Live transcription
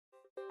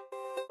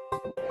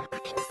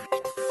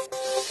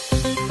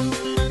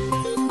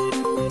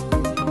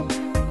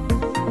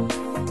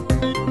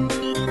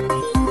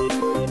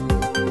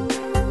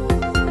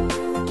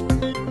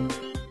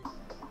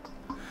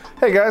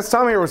Hey guys,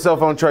 Tom here with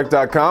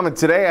cellphonetrek.com, and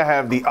today I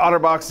have the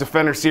Otterbox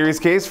Defender Series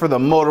Case for the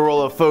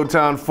Motorola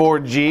Photon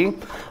 4G. I'm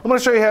going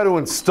to show you how to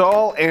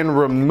install and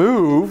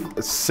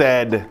remove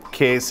said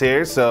case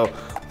here. So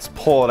let's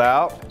pull it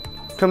out.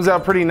 Comes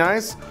out pretty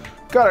nice.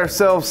 Got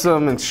ourselves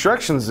some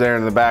instructions there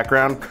in the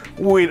background.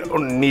 We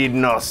don't need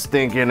no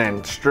stinking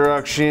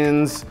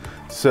instructions.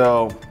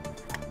 So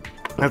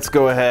let's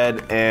go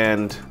ahead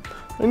and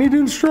I need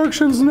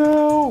instructions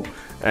now.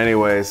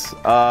 Anyways,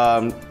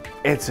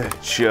 it's a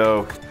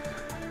joke.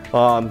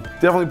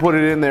 Definitely put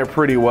it in there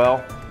pretty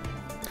well.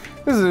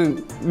 This is a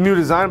new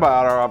design by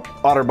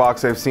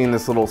Otterbox. I've seen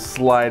this little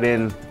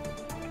slide-in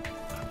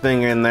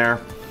thing in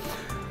there.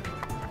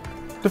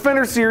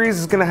 Defender Series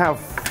is going to have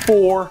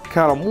four,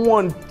 count them,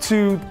 1,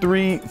 2,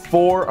 3,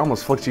 4. I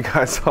almost flicked you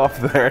guys off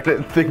there. I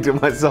didn't think to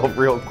myself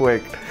real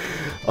quick.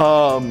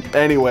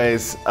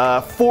 Anyways,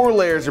 4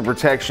 layers of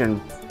protection.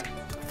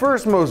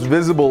 First most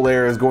visible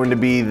layer is going to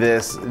be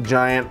this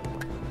giant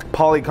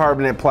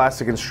polycarbonate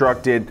plastic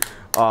constructed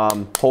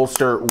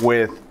holster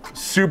with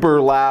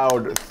super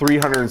loud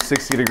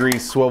 360-degree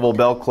swivel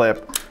belt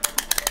clip.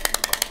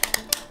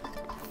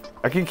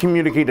 I can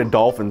communicate to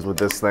dolphins with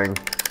this thing.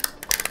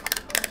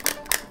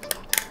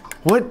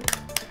 What?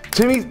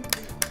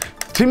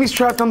 Timmy's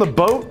trapped on the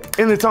boat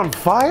and it's on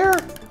fire?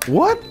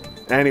 What?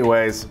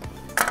 Anyways,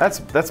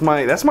 that's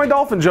my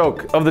dolphin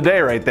joke of the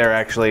day right there.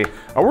 Actually,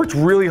 I worked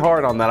really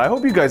hard on that. I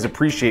hope you guys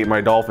appreciate my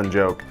dolphin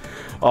joke.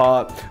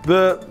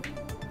 The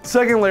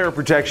second layer of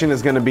protection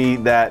is going to be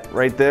that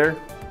right there,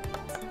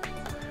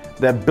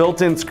 that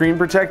built-in screen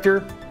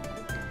protector.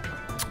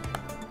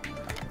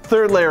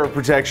 Third layer of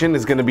protection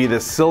is going to be the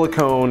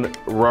silicone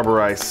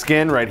rubberized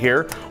skin right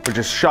here, which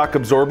is shock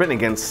absorbent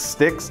against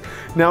sticks.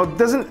 Now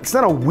it's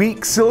not a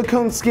weak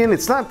silicone skin,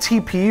 it's not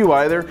TPU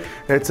either.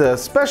 It's a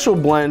special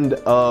blend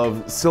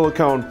of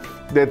silicone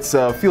that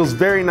feels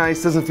very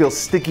nice, doesn't feel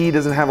sticky,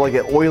 doesn't have like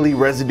an oily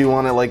residue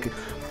on it like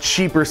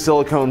cheaper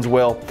silicones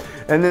will.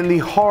 And then the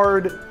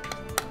hard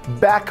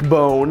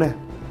backbone,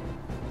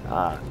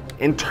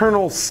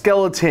 internal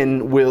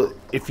skeleton,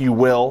 if you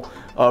will,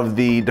 of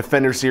the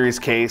Defender Series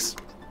case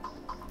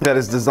that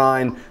is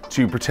designed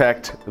to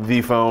protect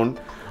the phone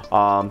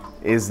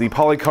is the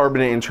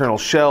polycarbonate internal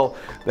shell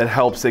that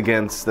helps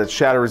against, that's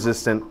shatter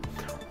resistant.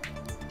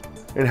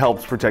 It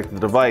helps protect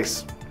the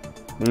device.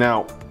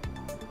 Now,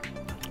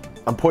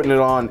 I'm putting it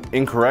on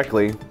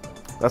incorrectly.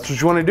 That's what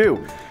you want to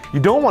do. You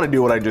don't want to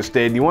do what I just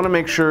did. You want to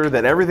make sure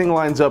that everything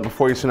lines up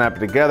before you snap it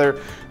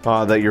together,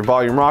 that your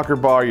volume rocker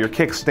bar, your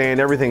kickstand,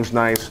 everything's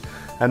nice,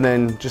 and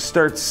then just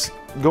starts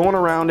going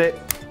around it,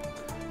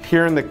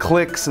 hearing the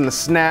clicks and the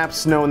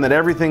snaps, knowing that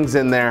everything's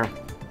in there.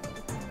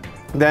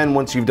 Then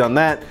once you've done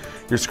that,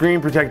 your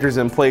screen protector's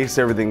in place,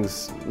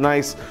 everything's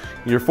nice.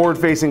 Your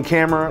forward-facing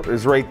camera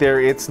is right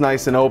there. It's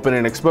nice and open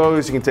and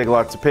exposed. You can take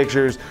lots of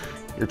pictures.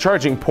 Your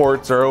charging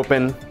ports are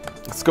open.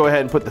 Let's go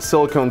ahead and put the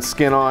silicone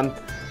skin on.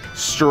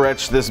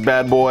 Stretch this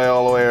bad boy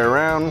all the way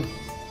around.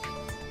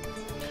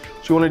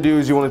 What you want to do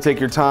is you want to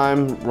take your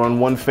time, run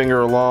one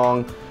finger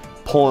along,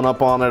 pulling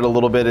up on it a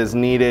little bit as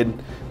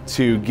needed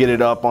to get it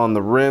up on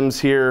the rims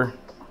here.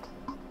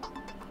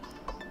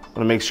 Want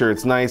to make sure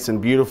it's nice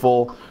and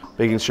beautiful,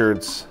 making sure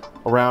it's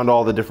around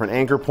all the different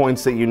anchor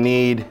points that you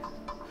need.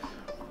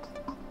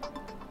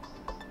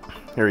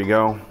 Here you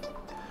go.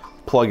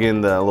 Plug in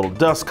the little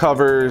dust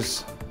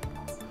covers.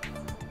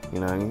 You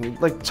know,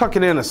 like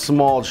tucking in a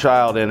small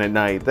child in at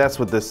night. That's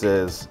what this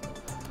is.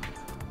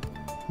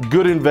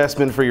 Good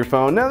investment for your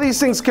phone. Now these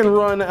things can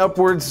run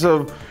upwards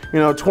of,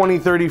 $20,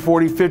 $30,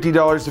 $40,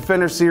 $50.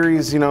 Defender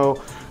Series,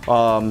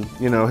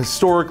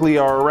 historically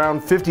are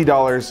around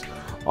 $50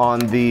 on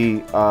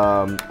the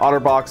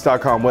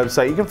Otterbox.com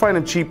website. You can find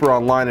them cheaper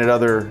online at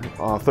other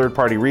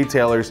third-party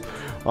retailers,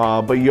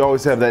 but you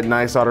always have that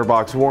nice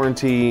Otterbox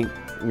warranty.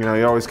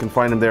 You always can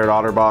find them there at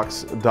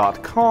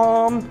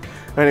Otterbox.com.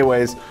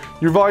 Anyways,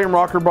 your volume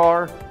rocker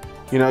bar,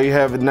 you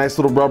have nice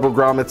little rubber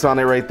grommets on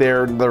it right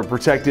there. They're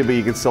protected, but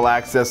you can still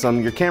access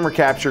them. Your camera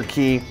capture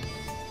key.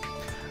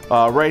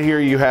 Right here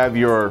you have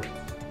your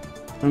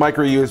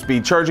micro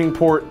USB charging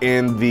port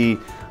and the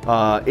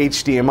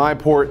HDMI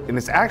port, and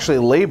it's actually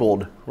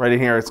labeled right in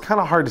here. It's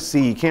kind of hard to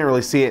see, you can't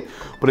really see it,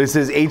 but it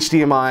says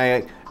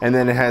HDMI and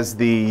then it has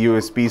the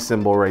USB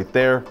symbol right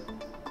there.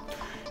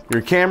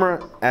 Your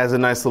camera has a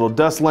nice little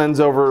dust lens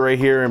over it right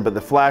here, but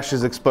the flash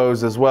is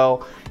exposed as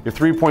well. Your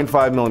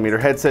 3.5mm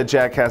headset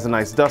jack has a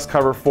nice dust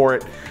cover for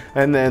it,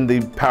 and then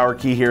the power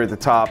key here at the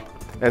top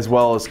as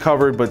well is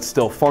covered but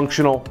still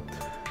functional.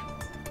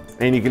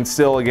 And you can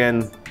still,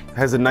 again,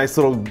 has a nice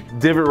little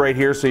divot right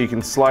here so you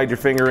can slide your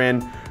finger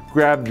in,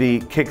 grab the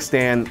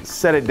kickstand,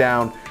 set it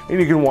down,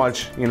 and you can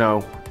watch,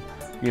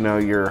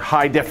 your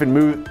high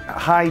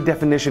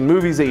definition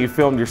movies that you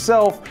filmed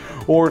yourself,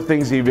 or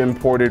things you've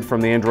imported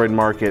from the Android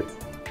market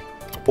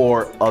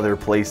or other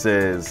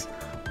places.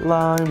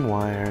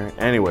 LimeWire.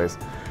 Anyways,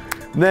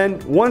 then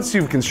once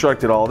you've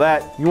constructed all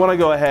that, you want to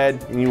go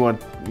ahead and you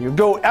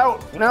go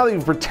out. Now that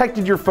you've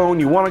protected your phone,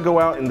 you want to go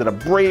out into the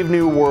brave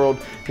new world.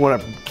 You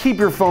want to keep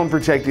your phone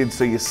protected,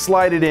 so you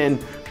slide it in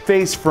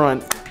face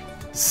front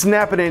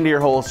snap it into your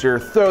holster,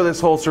 throw this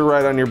holster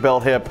right on your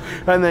belt hip,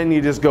 and then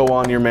you just go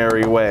on your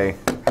merry way.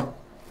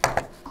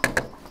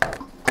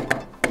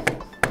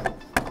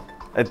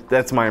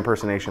 That's my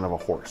impersonation of a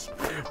horse.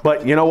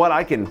 But you know what?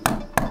 I can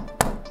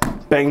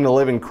bang the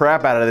living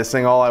crap out of this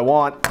thing all I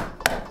want.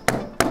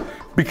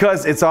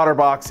 Because it's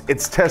Otterbox,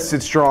 it's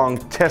tested strong,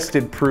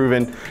 tested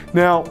proven.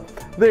 Now,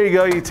 there you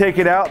go, you take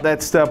it out,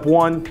 that's step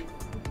one.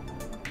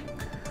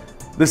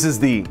 This is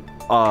the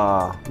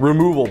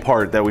removal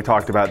part that we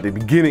talked about at the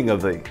beginning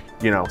of the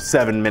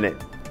 7-minute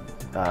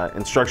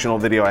instructional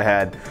video I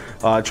had.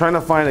 Trying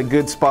to find a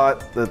good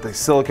spot that the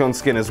silicone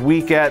skin is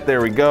weak at.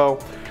 There we go.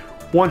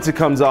 Once it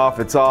comes off,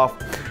 it's off.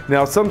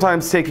 Now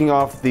sometimes taking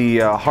off the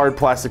hard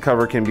plastic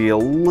cover can be a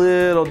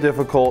little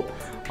difficult.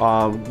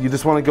 You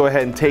just want to go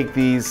ahead and take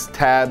these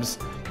tabs.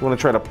 You want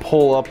to try to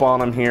pull up on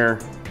them here.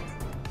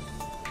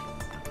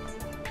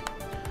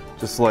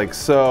 Just like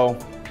so.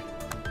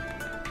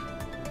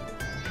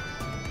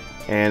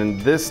 And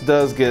this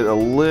does get a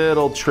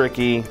little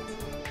tricky.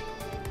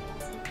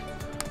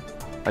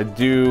 I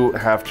do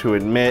have to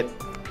admit,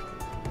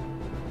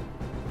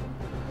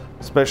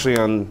 especially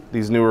on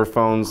these newer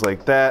phones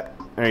like that.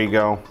 There you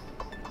go.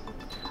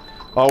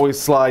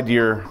 Always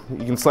you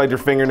can slide your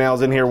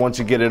fingernails in here once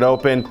you get it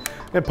open.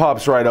 It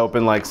pops right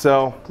open like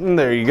so, and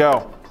there you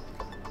go.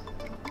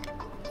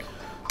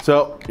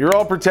 So you're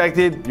all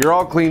protected, you're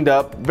all cleaned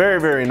up, very,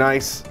 very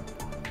nice.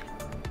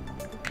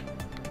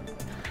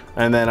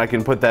 And then I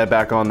can put that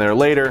back on there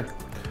later.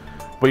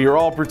 But you're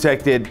all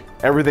protected,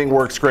 everything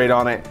works great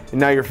on it, and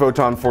now your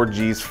Photon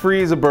 4G's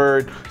free as a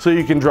bird, so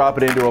you can drop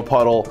it into a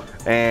puddle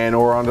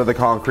or onto the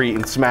concrete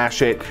and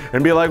smash it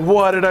and be like,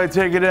 why did I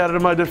take it out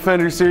of my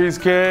Defender Series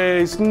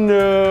case?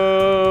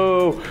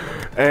 No!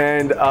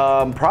 And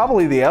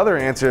probably the other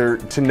answer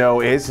to no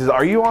is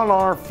are you on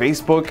our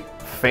Facebook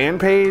fan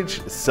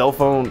page,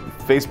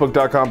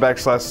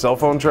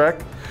 facebook.com/cellphone trek?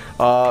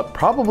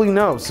 Probably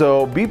no.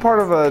 So be part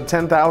of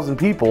 10,000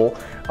 people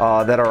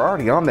that are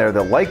already on there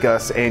that like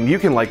us, and you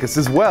can like us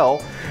as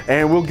well,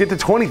 and we'll get to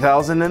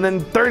 20,000 and then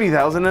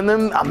 30,000 and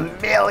then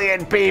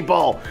 1,000,000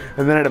 people,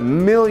 and then at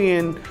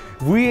 1,000,000,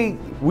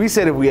 we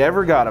said if we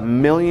ever got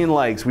 1,000,000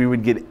 likes, we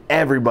would get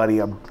everybody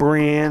a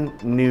brand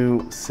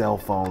new cell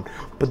phone.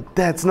 But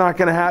that's not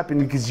going to happen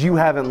because you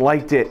haven't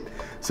liked it.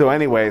 So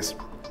anyways,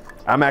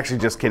 I'm actually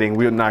just kidding.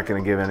 We're not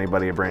going to give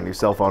anybody a brand new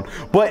cell phone.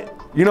 But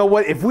you know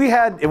what? If we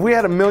had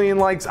 1,000,000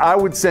 likes, I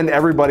would send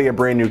everybody a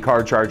brand new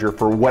car charger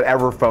for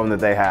whatever phone that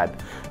they had.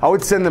 I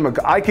would send them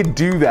I could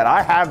do that.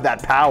 I have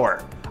that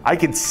power. I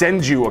could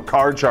send you a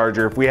car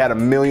charger if we had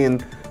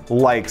 1,000,000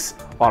 likes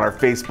on our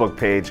Facebook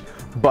page.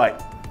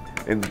 But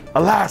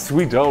alas,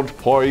 we don't.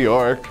 Poor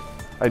York.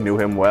 I knew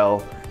him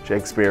well.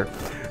 Shakespeare.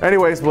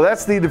 Anyways, well,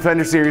 that's the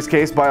Defender Series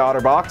case by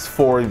Otterbox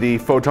for the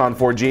Photon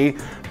 4G.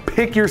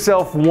 Pick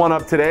yourself one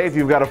up today if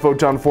you've got a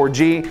Photon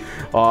 4G,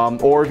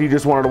 or if you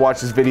just wanted to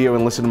watch this video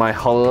and listen to my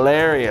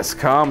hilarious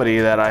comedy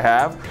that I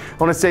have. I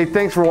want to say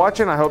thanks for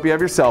watching. I hope you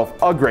have yourself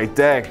a great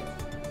day.